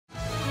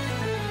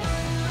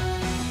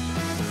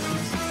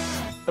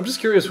I'm just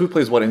curious who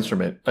plays what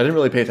instrument. I didn't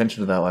really pay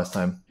attention to that last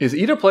time. Is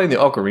Ida playing the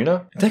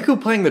ocarina?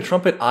 Deku playing the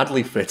trumpet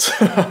oddly fits.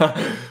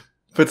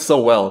 Fits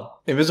so well.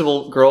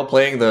 Invisible Girl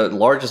playing the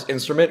largest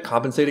instrument,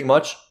 compensating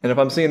much. And if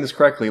I'm seeing this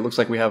correctly, it looks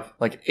like we have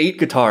like 8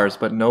 guitars,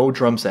 but no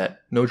drum set.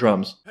 No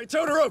drums. Hey,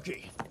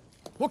 Todoroki,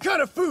 what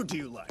kind of food do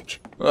you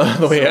like?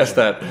 The way he asked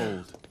that.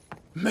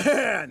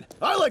 Man,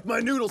 I like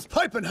my noodles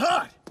piping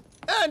hot.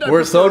 And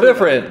We're so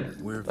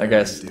different, I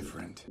guess.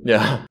 Different.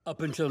 Yeah.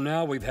 Up until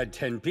now, we've had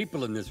 10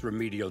 people in this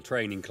remedial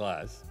training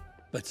class.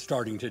 But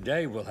starting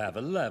today, we'll have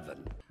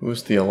 11.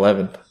 Who's the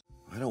 11th?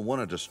 I don't want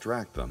to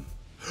distract them.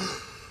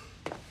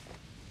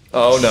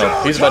 Oh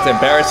no, he's about to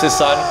embarrass his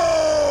son.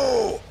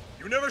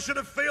 You never should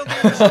have failed the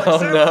initial exam Oh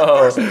in the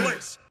first no.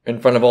 place. In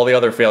front of all the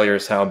other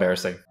failures, how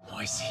embarrassing.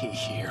 Why is he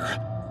here?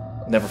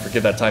 Never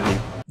forget that time he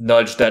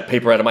nudged that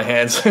paper out of my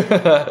hands.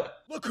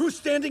 Look who's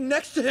standing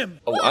next to him.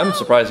 Oh, I'm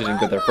surprised he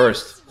didn't get there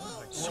first.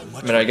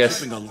 I mean, I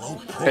guess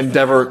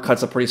Endeavor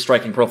cuts a pretty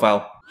striking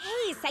profile.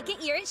 Hey,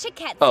 second year at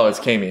Shiketsu. Oh, it's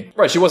Kami.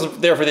 Right, she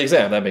wasn't there for the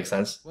exam. That makes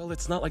sense. Well,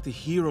 it's not like the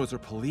heroes or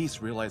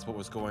police realized what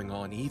was going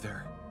on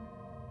either.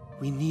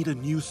 We need a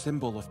new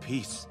symbol of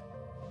peace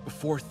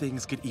before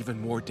things get even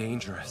more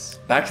dangerous.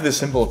 Back to the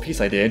symbol of peace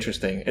idea.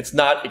 Interesting. It's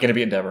not going to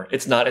be Endeavor.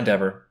 It's not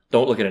Endeavor.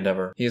 Don't look at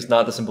Endeavor. He is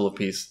not the symbol of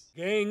peace.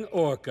 Gang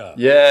Orca.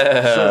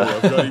 Yeah. So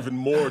I've got even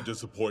more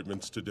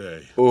disappointments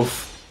today.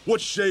 Oof. What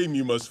shame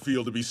you must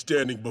feel to be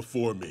standing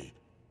before me,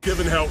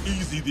 given how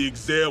easy the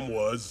exam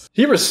was.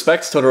 He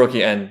respects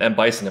Todoroki and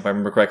Bison, if I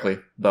remember correctly,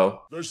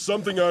 though. There's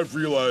something I've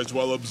realized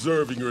while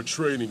observing your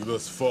training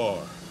thus far.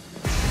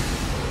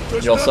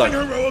 There's Y'all nothing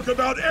suck. heroic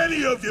about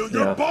any of you.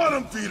 You're Yeah.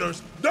 bottom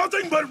feeders.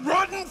 Nothing but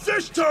rotten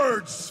fish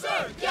turds.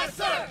 Sir, yes,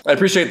 sir. I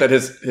appreciate that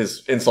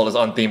his insult is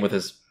on theme with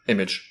his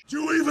image.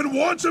 Do you even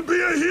want to be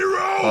a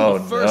hero? Oh,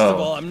 First no. of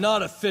all, I'm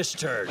not a fish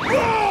turd.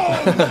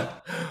 Wrong!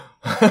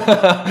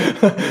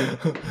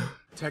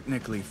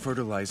 Technically,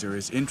 fertilizer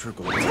is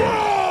integral to...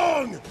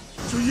 Wrong!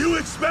 Do you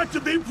expect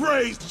to be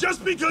praised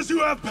just because you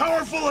have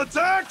powerful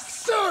attacks?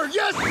 Sir,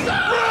 yes, sir!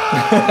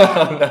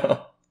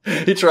 Oh,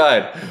 no. He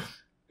tried.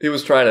 He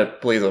was trying to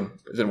please him.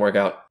 It didn't work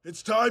out.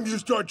 It's time you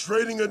start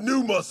training a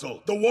new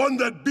muscle, the one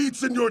that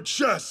beats in your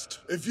chest.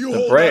 If you The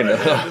hold brain. out a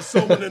hand to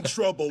someone in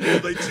trouble, will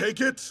they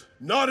take it?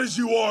 Not as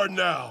you are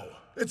now.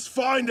 It's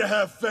fine to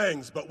have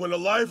fangs, but when a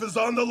life is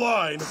on the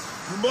line,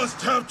 you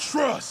must have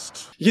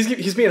trust.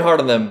 He's being hard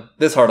on them,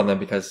 this hard on them,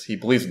 because he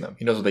believes in them.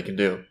 He knows what they can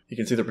do. He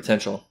can see their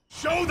potential.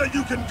 Show that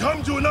you can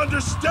come to an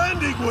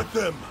understanding with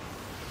them.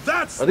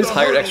 That's Are these the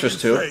hired hurdle extras you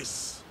too?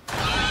 face.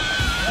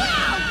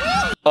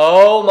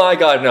 Oh my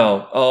god,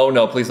 no. Oh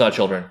no, please not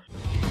children.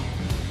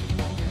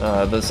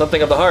 The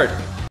something of the heart.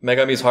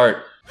 Megami's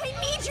heart. I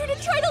need you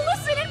to try to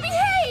listen and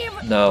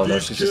behave. No,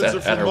 These she's kids just are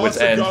at from her wit's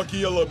end.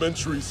 Masagaki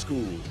Elementary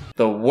School.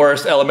 The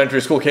worst elementary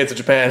school kids in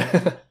Japan.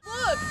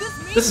 Look,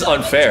 This is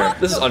unfair.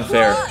 This is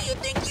unfair. You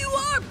think you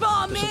are,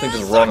 bomb There's man? something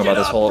just wrong about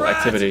this up, whole brat.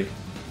 activity.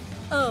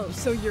 Oh,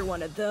 so you're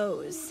one of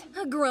those.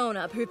 A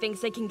grown-up who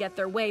thinks they can get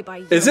their way by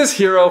Is this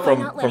Hero by from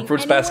not letting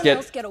Fruits anyone Basket?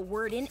 else get a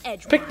word in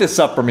edgewise. Pick this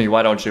up for me,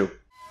 why don't you?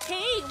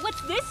 Hey,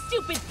 what's this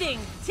stupid thing?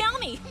 Tell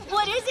me,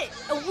 what is it?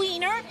 A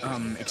wiener?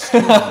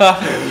 Excuse me.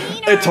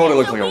 It totally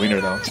looks like a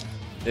wiener though.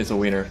 It's a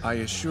wiener. I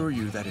assure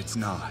you that it's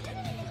not.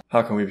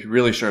 How can we be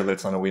really sure that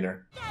it's not a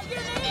wiener?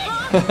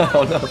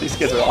 Oh no, these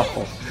kids are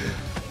awful.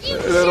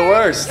 They're the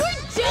worst.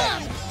 You're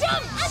dumb!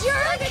 Dumb! I'm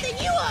smarter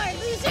than you are,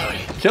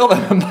 loser! Kill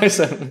them,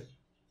 Bison.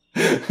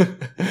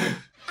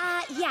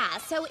 Yeah,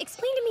 so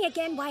explain to me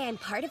again why I'm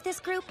part of this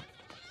group.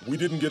 We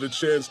didn't get a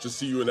chance to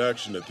see you in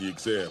action at the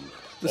exam.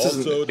 This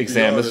isn't also, to be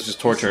exam, this is honest, just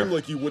torture. You seem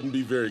like you wouldn't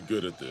be very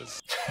good at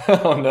this.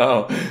 Oh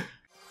no. There,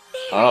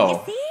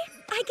 Oh. you see?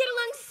 I get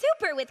along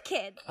super with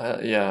kids.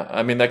 Yeah,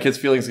 I mean that kid's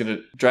feelings gonna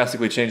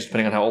drastically change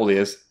depending on how old he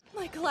is.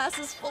 My class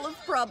is full of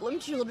problem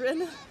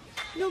children.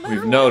 No matter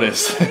We've what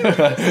noticed. I do, they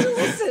refuse to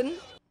listen.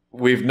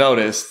 We've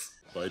noticed.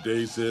 By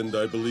day's end,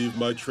 I believe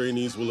my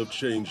trainees will have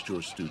changed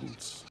your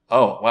students.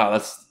 Oh wow,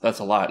 that's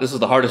a lot. This is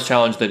the hardest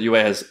challenge that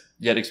UA has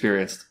yet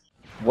experienced.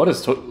 What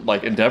is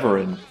like Endeavor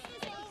and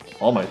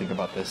All Might think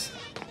about this?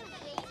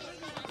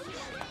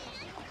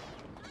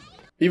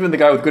 Even the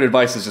guy with good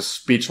advice is just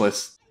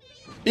speechless.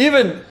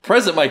 Even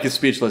Present Mike is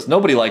speechless.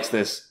 Nobody likes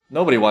this.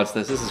 Nobody wants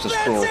this. This is just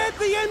cruel. That's it!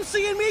 The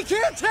MC and me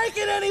can't take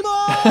it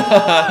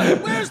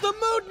anymore! Where's the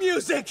mood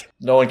music?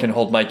 No one can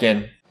hold Mike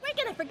in. We're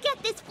gonna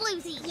forget this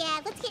floozy.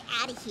 Yeah, let's get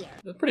out of here.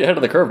 They're pretty ahead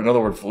of the curve to know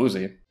the word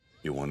floozy.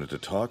 You wanted to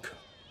talk?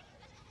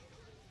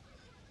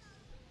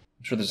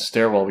 I'm sure there's a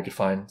stairwell we could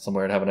find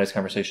somewhere to have a nice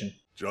conversation.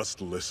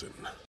 Just listen.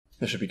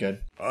 This should be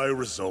good. I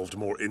resolved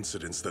more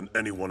incidents than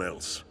anyone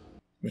else.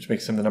 Which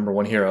makes him the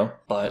 #1 hero,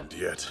 but... And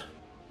yet,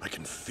 I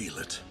can feel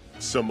it.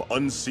 Some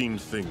unseen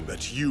thing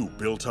that you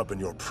built up in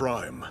your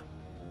prime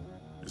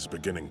is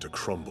beginning to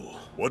crumble.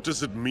 What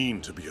does it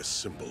mean to be a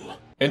symbol?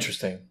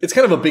 Interesting. It's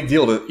kind of a big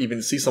deal to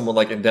even see someone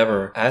like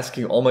Endeavor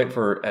asking All Might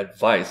for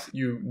advice.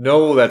 You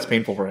know that's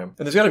painful for him.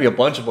 And there's got to be a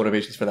bunch of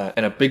motivations for that.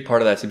 And a big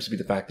part of that seems to be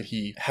the fact that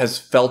he has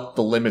felt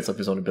the limits of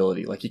his own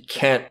ability. Like, he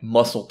can't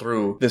muscle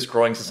through this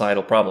growing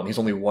societal problem. He's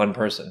only one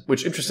person,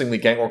 which interestingly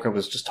Gang Orca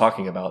was just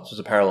talking about. So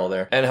there's a parallel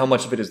there. And how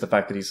much of it is the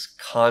fact that he's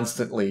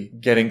constantly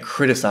getting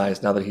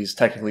criticized now that he's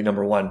technically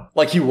number one.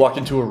 Like, he walked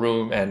into a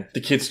room and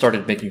the kids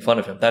started making fun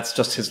of him. That's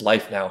just his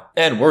life now.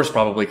 And worse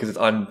probably because it's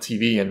on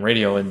TV and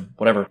radio and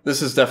whatever.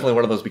 This is definitely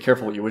one of those be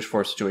careful what you wish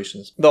for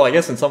situations. Though I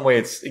guess in some way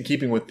it's in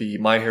keeping with the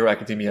My Hero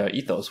Academia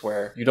ethos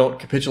where you don't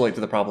capitulate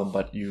to the problem,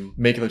 but you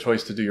make the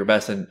choice to do your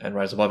best and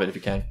rise above it if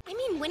you can. I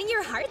mean, winning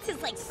your hearts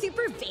is like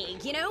super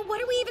vague, you know?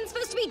 What are we even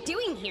supposed to be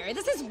doing here?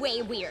 This is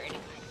way weird.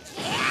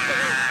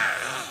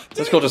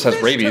 This girl just has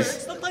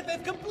rabies.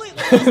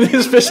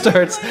 These fish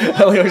darts.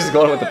 I like how she's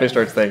going with the fish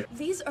darts thing.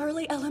 These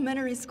early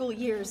elementary school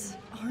years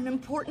are an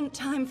important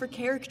time for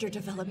character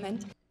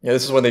development. Yeah,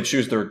 this is when they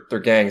choose their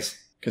gangs,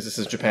 because this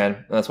is Japan,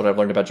 and that's what I've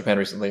learned about Japan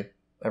recently.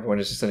 Everyone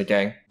is just in a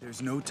gang.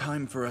 There's no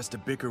time for us to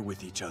bicker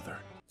with each other.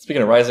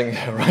 Speaking of rising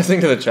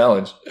to the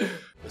challenge.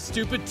 The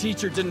stupid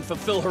teacher didn't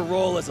fulfill her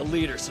role as a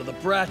leader, so the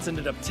brats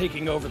ended up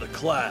taking over the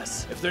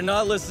class. If they're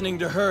not listening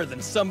to her,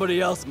 then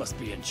somebody else must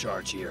be in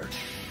charge here.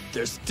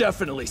 There's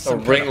definitely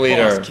some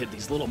ringleader. kind of boss kid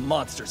these little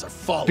monsters are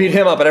following. Beat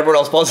him up and everyone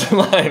else falls in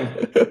line.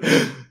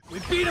 We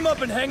beat him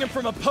up and hang him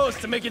from a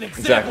post to make an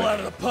example out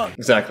of the punk.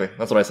 Exactly.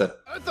 That's what I said.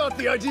 I thought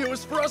the idea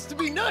was for us to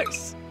be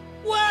nice.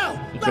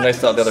 Wow! You be nice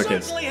to the other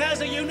kids. Certainly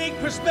has a unique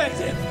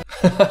perspective.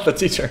 The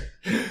teacher.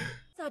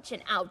 Such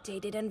an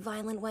outdated and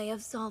violent way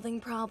of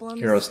solving problems.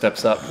 Hero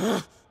steps up.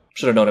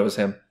 Should have known it was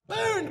him.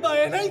 Burned by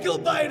an ankle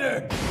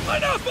biter!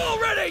 Enough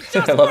already!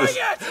 Just I love bring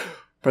this. it!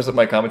 Press up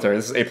my commentary.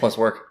 This is A+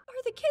 work.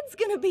 Are the kids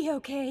gonna be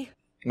okay?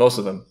 Most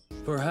of them.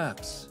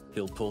 Perhaps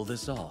he'll pull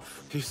this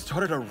off. He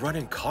started a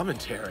running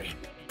commentary.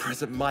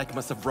 President Mike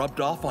must have rubbed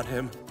off on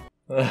him.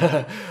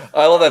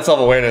 I love that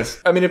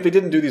self-awareness. I mean, if they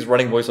didn't do these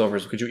running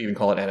voiceovers, could you even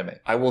call it anime?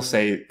 I will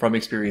say from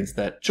experience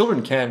that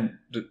children can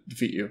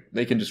defeat you.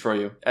 They can destroy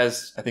you.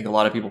 As I think a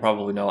lot of people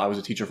probably know, I was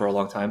a teacher for a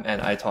long time and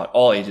I taught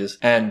all ages.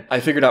 And I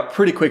figured out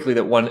pretty quickly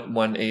that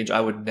one age I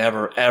would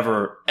never,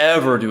 ever,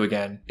 ever do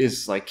again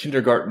is like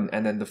kindergarten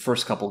and then the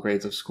first couple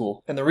grades of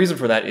school. And the reason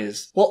for that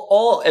is, well,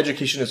 all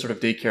education is sort of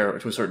daycare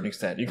to a certain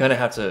extent. You kind of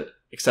have to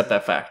accept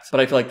that fact. But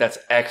I feel like that's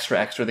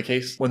extra the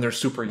case when they're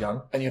super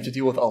young and you have to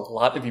deal with a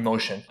lot of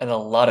emotion and a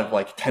lot of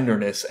like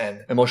tenderness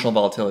and emotional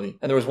volatility.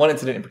 And there was one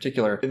incident in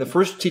particular. In the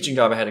first teaching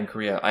job I had in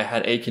Korea, I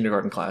had a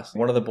kindergarten class.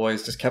 One of the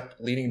boys just kept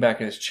leaning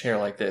back in his chair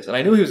like this. And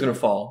I knew he was going to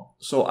fall.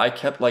 So I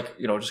kept like,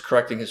 just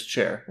correcting his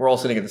chair. We're all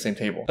sitting at the same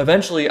table.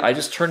 Eventually, I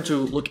just turned to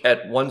look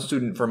at one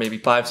student for maybe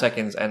 5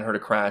 seconds and heard a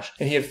crash.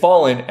 And he had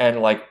fallen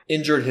and like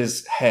injured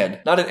his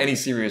head. Not in any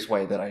serious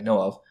way that I know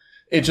of.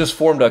 It just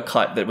formed a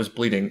cut that was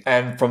bleeding.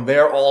 And from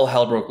there, all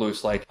hell broke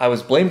loose. Like, I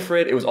was blamed for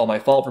it. It was all my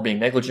fault for being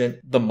negligent.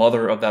 The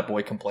mother of that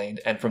boy complained.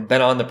 And from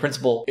then on, the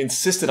principal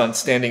insisted on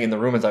standing in the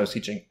room as I was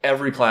teaching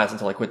every class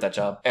until I quit that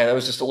job. And that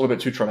was just a little bit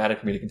too traumatic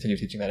for me to continue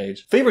teaching that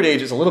age. Favorite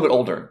age is a little bit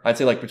older. I'd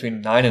say like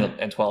between 9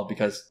 and 12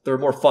 because they're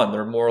more fun.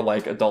 They're more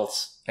like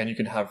adults. And you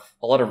can have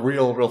a lot of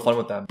real fun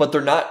with them. But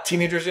they're not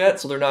teenagers yet,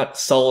 so they're not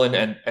sullen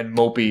and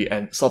mopey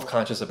and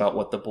self-conscious about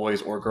what the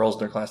boys or girls in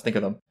their class think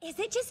of them. Is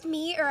it just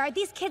me, or are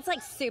these kids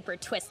like super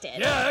twisted?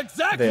 Yeah,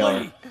 exactly! They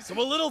are. So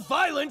a little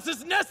violence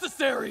is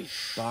necessary!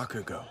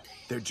 Bakugo,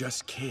 they're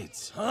just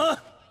kids. Huh?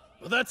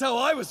 Well, that's how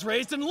I was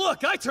raised, and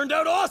look, I turned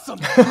out awesome!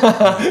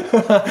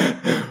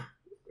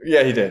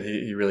 Yeah, he did.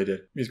 He really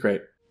did. He's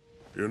great.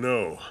 You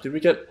know, Did we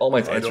get All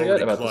Might's I'd answer already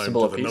yet about the climbed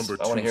symbol to of the peace?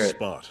 number I want to 2 hear it.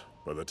 spot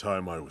by the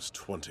time I was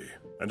 20.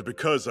 And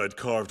because I'd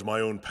carved my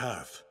own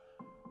path,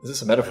 Is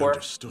this a I metaphor?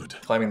 understood.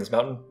 Climbing this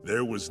mountain?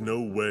 There was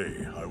no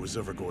way I was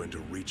ever going to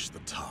reach the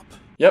top.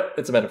 Yep,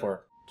 it's a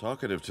metaphor.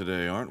 Talkative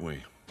today, aren't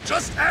we?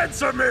 Just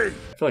answer me! I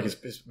feel like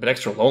he's been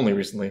extra lonely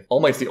recently. All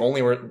Might's the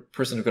only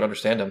person who could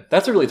understand him.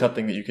 That's a really tough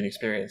thing that you can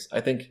experience.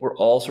 I think we're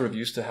all sort of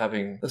used to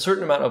having a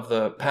certain amount of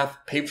the path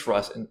paved for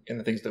us in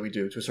the things that we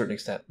do to a certain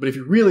extent. But if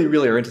you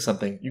really are into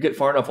something, you get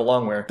far enough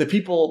along where the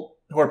people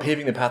who are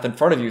paving the path in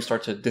front of you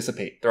start to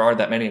dissipate. There aren't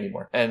that many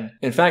anymore. And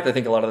in fact, I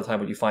think a lot of the time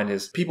what you find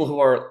is people who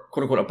are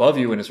quote unquote above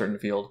you in a certain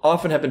field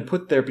often have been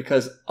put there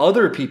because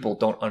other people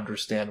don't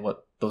understand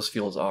what those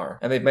fields are.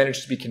 And they've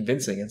managed to be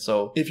convincing. And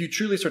so if you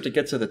truly start to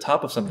get to the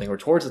top of something or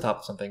towards the top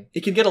of something,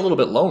 it can get a little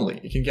bit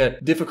lonely. It can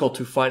get difficult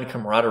to find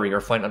camaraderie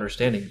or find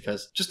understanding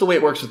because just the way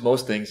it works with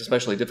most things,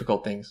 especially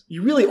difficult things,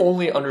 you really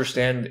only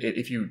understand it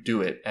if you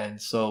do it.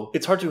 And so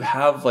it's hard to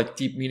have like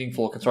deep,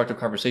 meaningful, constructive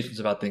conversations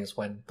about things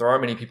when there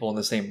aren't many people in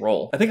the same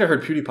role. I think I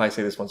heard PewDiePie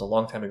say this once a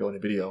long time ago in a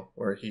video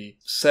where he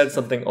said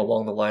something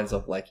along the lines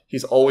of like,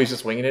 he's always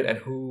just winging it and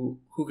who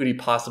could he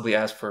possibly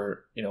ask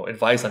for,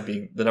 advice on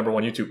being the number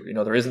one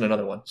YouTuber? There isn't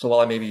another one. So while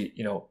I may be,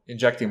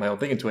 injecting my own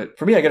thing into it,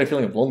 for me, I get a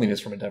feeling of loneliness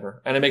from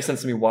Endeavor. And it makes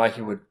sense to me why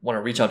he would want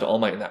to reach out to All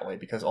Might in that way,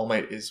 because All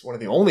Might is one of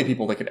the only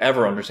people that could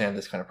ever understand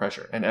this kind of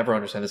pressure and ever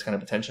understand this kind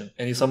of attention.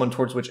 And he's someone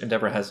towards which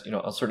Endeavor has,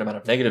 a certain amount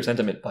of negative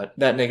sentiment, but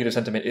that negative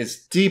sentiment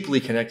is deeply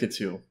connected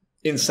to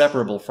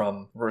inseparable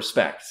from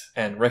respect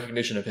and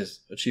recognition of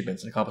his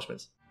achievements and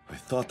accomplishments. I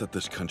thought that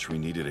this country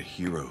needed a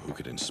hero who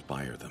could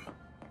inspire them.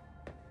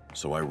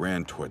 So I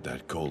ran toward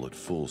that goal at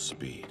full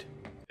speed.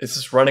 Is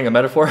this running a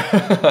metaphor?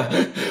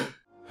 I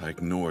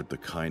ignored the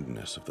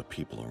kindness of the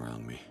people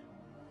around me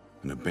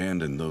and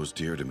abandoned those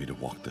dear to me to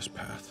walk this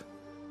path.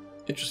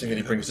 Interesting that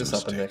he brings this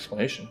up in the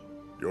explanation.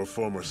 Your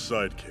former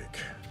sidekick.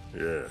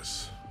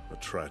 Yes, a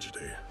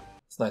tragedy.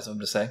 It's nice of him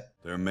to say.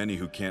 There are many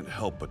who can't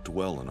help but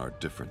dwell on our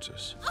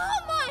differences.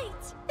 All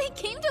Might! They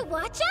came to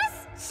watch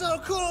us? So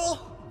cool!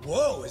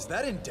 Whoa, is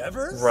that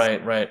Endeavor's?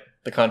 Right.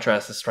 The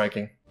contrast is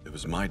striking. It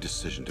was my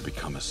decision to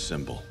become a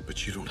symbol,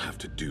 but you don't have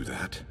to do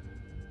that.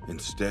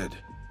 Instead,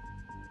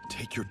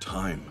 take your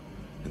time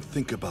and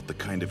think about the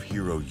kind of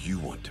hero you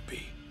want to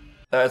be.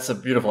 That's a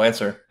beautiful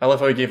answer. I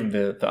love how he gave him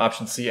the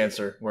option C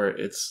answer, where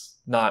it's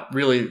not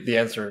really the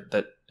answer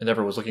that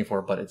Endeavor was looking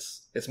for, but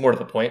it's more to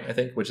the point, I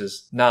think, which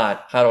is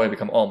not how do I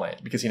become All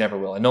Might, because he never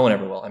will, and no one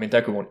ever will. I mean,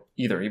 Deku won't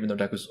either, even though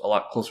Deku's a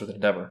lot closer than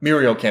Endeavor.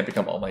 Mirio can't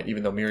become All Might,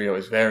 even though Mirio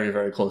is very,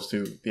 very close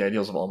to the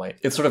ideals of All Might.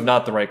 It's sort of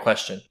not the right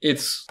question.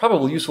 It's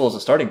probably useful as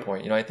a starting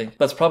point, you know, I think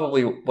that's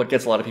probably what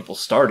gets a lot of people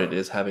started,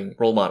 is having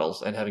role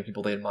models and having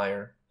people they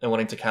admire and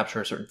wanting to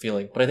capture a certain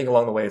feeling. But I think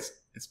along the way,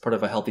 it's part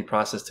of a healthy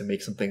process to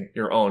make something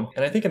your own.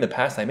 And I think in the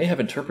past, I may have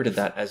interpreted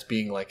that as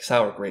being like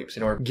sour grapes, you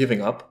know, or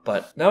giving up.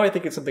 But now I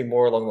think it's something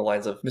more along the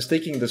lines of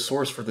mistaking the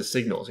source for the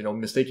signals, you know,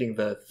 mistaking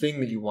the thing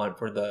that you want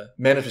for the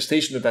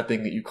manifestation of that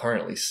thing that you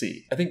currently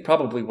see. I think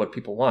probably what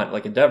people want,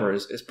 like Endeavor,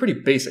 is pretty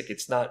basic.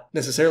 It's not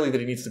necessarily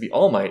that he needs to be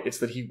All Might. It's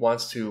that he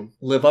wants to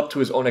live up to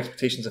his own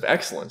expectations of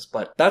excellence.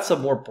 But that's a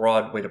more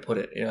broad way to put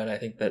it, you know, and I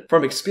think that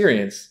from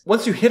experience,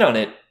 once you hit on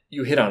it,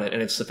 you hit on it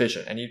and it's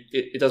sufficient, and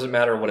it doesn't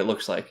matter what it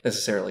looks like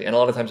necessarily, and a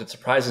lot of times it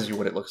surprises you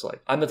what it looks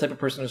like. I'm the type of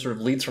person who sort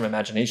of leads from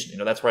imagination, you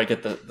know, that's where I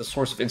get the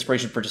source of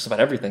inspiration for just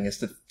about everything, is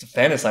to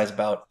fantasize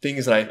about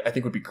things that I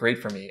think would be great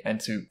for me, and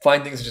to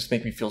find things that just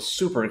make me feel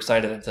super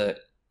excited, and to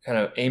kind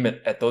of aim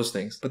it at those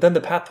things. But then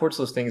the path towards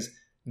those things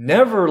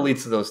never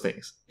leads to those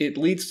things. It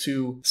leads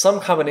to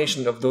some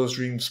combination of those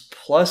dreams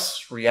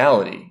plus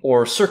reality,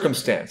 or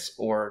circumstance,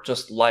 or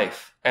just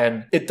life.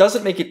 And it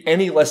doesn't make it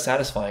any less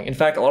satisfying. In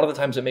fact, a lot of the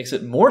times it makes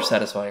it more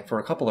satisfying for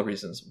a couple of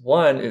reasons.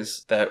 One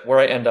is that where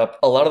I end up,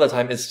 a lot of the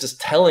time, is just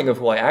telling of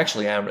who I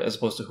actually am, as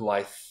opposed to who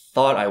I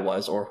thought I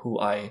was, or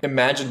who I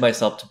imagined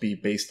myself to be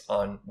based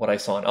on what I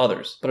saw in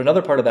others. But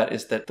another part of that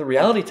is that the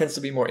reality tends to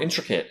be more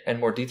intricate and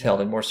more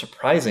detailed and more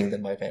surprising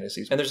than my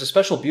fantasies. And there's a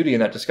special beauty in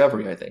that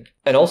discovery, I think.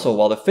 And also,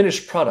 while the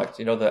finished product,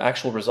 you know, the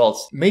actual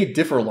results may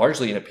differ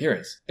largely in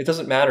appearance, it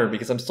doesn't matter,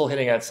 because I'm still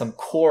hitting at some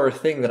core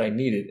thing that I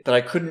needed that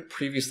I couldn't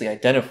previously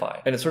identify.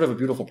 And it's sort of a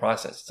beautiful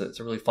process. It's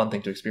a really fun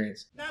thing to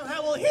experience. Now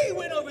how will he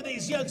win over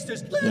these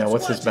youngsters? Yeah,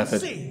 what's his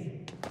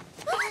method?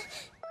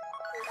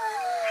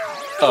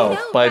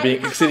 Oh, by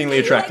being exceedingly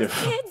attractive.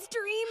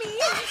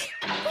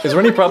 Is there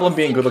any problem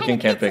being good looking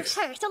can't fix?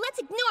 So let's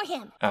ignore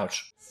him.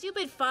 Ouch.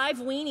 Stupid 5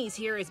 weenies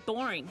here is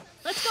boring.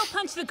 Let's go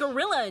punch the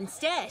gorilla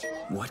instead.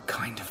 What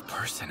kind of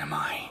person am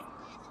I?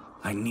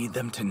 I need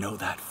them to know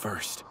that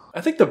first.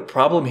 I think the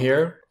problem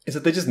here is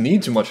that they just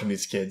need too much from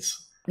these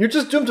kids. You're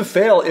just doomed to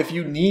fail if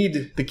you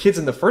need the kids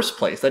in the first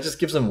place. That just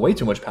gives them way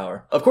too much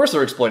power. Of course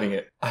they're exploiting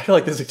it. I feel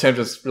like this attempt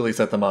just really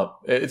set them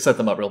up. It set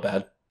them up real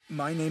bad.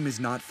 My name is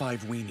not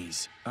 5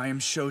 Weenies. I am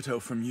Shoto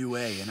from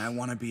UA, and I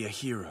want to be a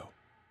hero.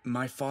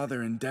 My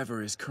father,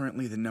 Endeavor, is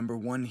currently the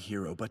 #1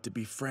 hero, but to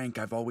be frank,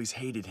 I've always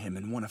hated him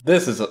and want to—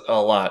 This is a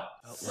lot.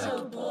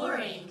 So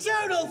boring.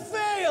 Turtle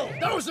failed!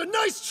 That was a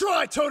nice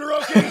try,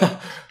 Todoroki!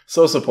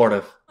 So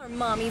supportive. Our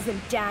mommies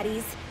and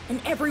daddies, and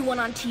everyone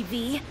on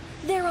TV,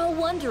 they're all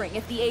wondering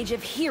if the age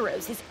of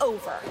heroes is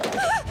over.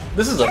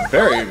 This is a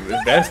very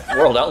advanced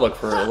world outlook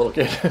for a little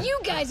kid. You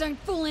guys aren't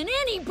fooling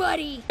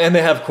anybody! And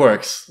they have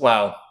quirks.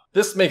 Wow.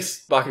 This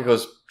makes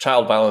Bakugo's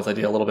child violence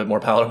idea a little bit more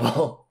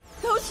palatable.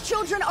 Those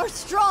children are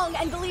strong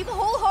and believe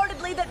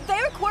wholeheartedly that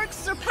their quirks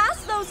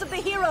surpass those of the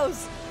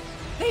heroes.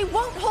 They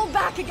won't hold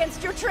back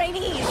against your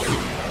trainees.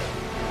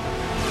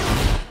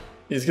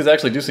 These kids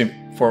actually do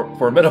seem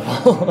formidable.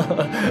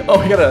 Oh,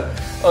 we got a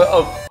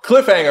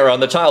cliffhanger on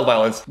the child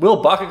violence.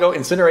 Will Bakugo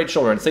incinerate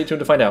children? Stay tuned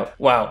to find out.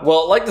 Wow.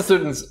 Well, like the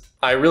students,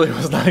 I really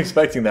was not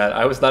expecting that.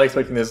 I was not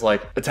expecting this,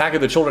 like, Attack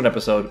of the Children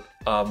episode.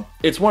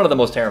 It's one of the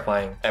most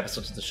terrifying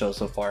episodes of the show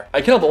so far. I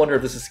can't help but wonder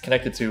if this is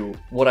connected to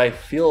what I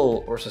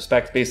feel or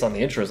suspect, based on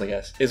the intros, I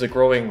guess, is a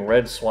growing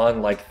Red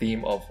Swan-like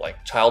theme of,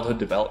 like, childhood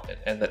development,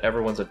 and that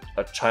everyone's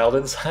a child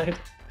inside.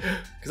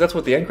 Because that's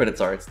what the end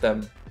credits are. It's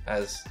them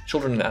as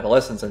children and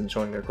adolescents and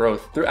showing their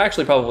growth. There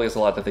actually probably is a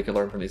lot that they could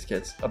learn from these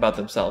kids about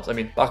themselves. I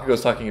mean,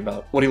 Bakugo's talking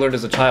about what he learned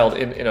as a child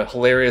in a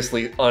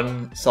hilariously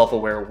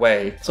unself-aware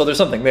way. So there's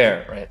something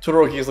there, right?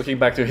 Todoroki is looking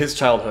back to his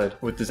childhood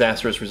with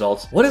disastrous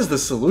results. What is the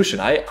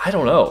solution? I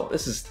don't know.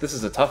 This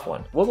is a tough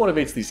one. What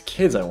motivates these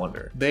kids, I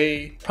wonder?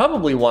 They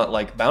probably want,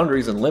 like,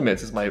 boundaries and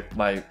limits, is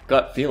my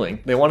gut feeling.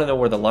 They want to know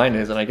where the line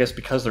is, and I guess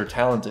because they're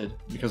talented,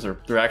 because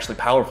they're actually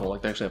powerful,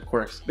 like they actually have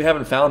quirks, they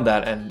haven't found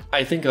that. And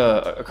I think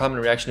a common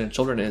reaction in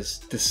children is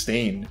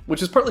disdain,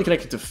 which is partly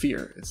connected to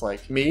fear. It's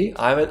like, me,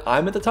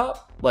 I'm at the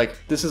top. Like,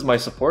 this is my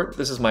support,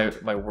 this is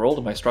my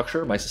world, my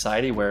structure, my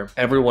society where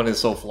everyone is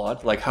so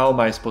flawed. Like, how am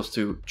I supposed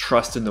to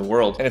trust in the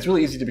world? And it's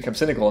really easy to become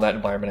cynical in that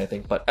environment, I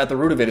think, but at the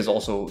root of it is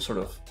also sort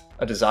of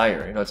a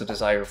desire. You know, it's a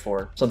desire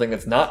for something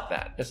that's not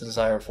that. It's a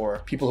desire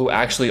for people who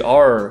actually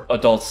are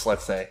adults,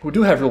 let's say, who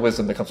do have real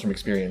wisdom that comes from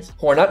experience,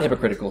 who are not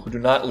hypocritical, who do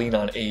not lean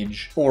on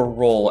age or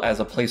role as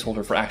a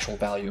placeholder for actual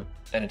value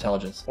and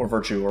intelligence or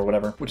virtue or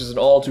whatever, which is an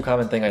all too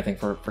common thing, I think,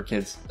 for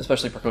kids,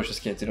 especially precocious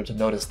kids, you know, to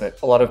notice that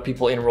a lot of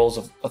people in roles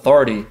of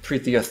authority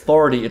treat the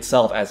authority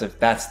itself as if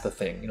that's the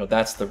thing, you know,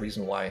 that's the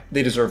reason why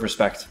they deserve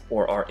respect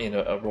or are in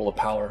a role of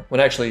power, when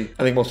actually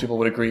I think most people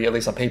would agree, at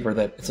least on paper,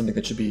 that it's something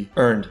that should be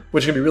earned,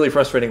 which can be really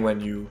frustrating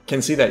when you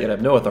can see that yet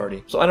have no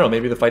authority. So I don't know,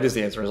 maybe the fight is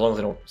the answer as long as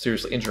they don't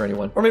seriously injure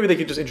anyone, or maybe they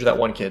could just injure that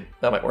one kid.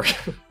 That might work.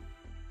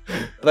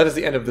 But that is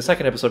the end of the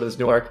second episode of this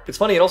new arc. It's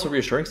funny and also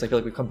reassuring because I feel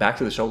like we've come back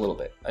to the show a little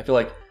bit. I feel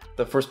like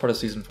the first part of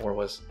season 4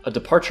 was a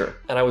departure,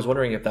 and I was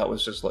wondering if that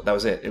was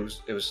it. It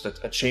was just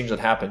a change that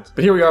happened.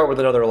 But here we are with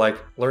another like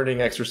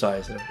learning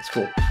exercise, and it's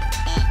cool.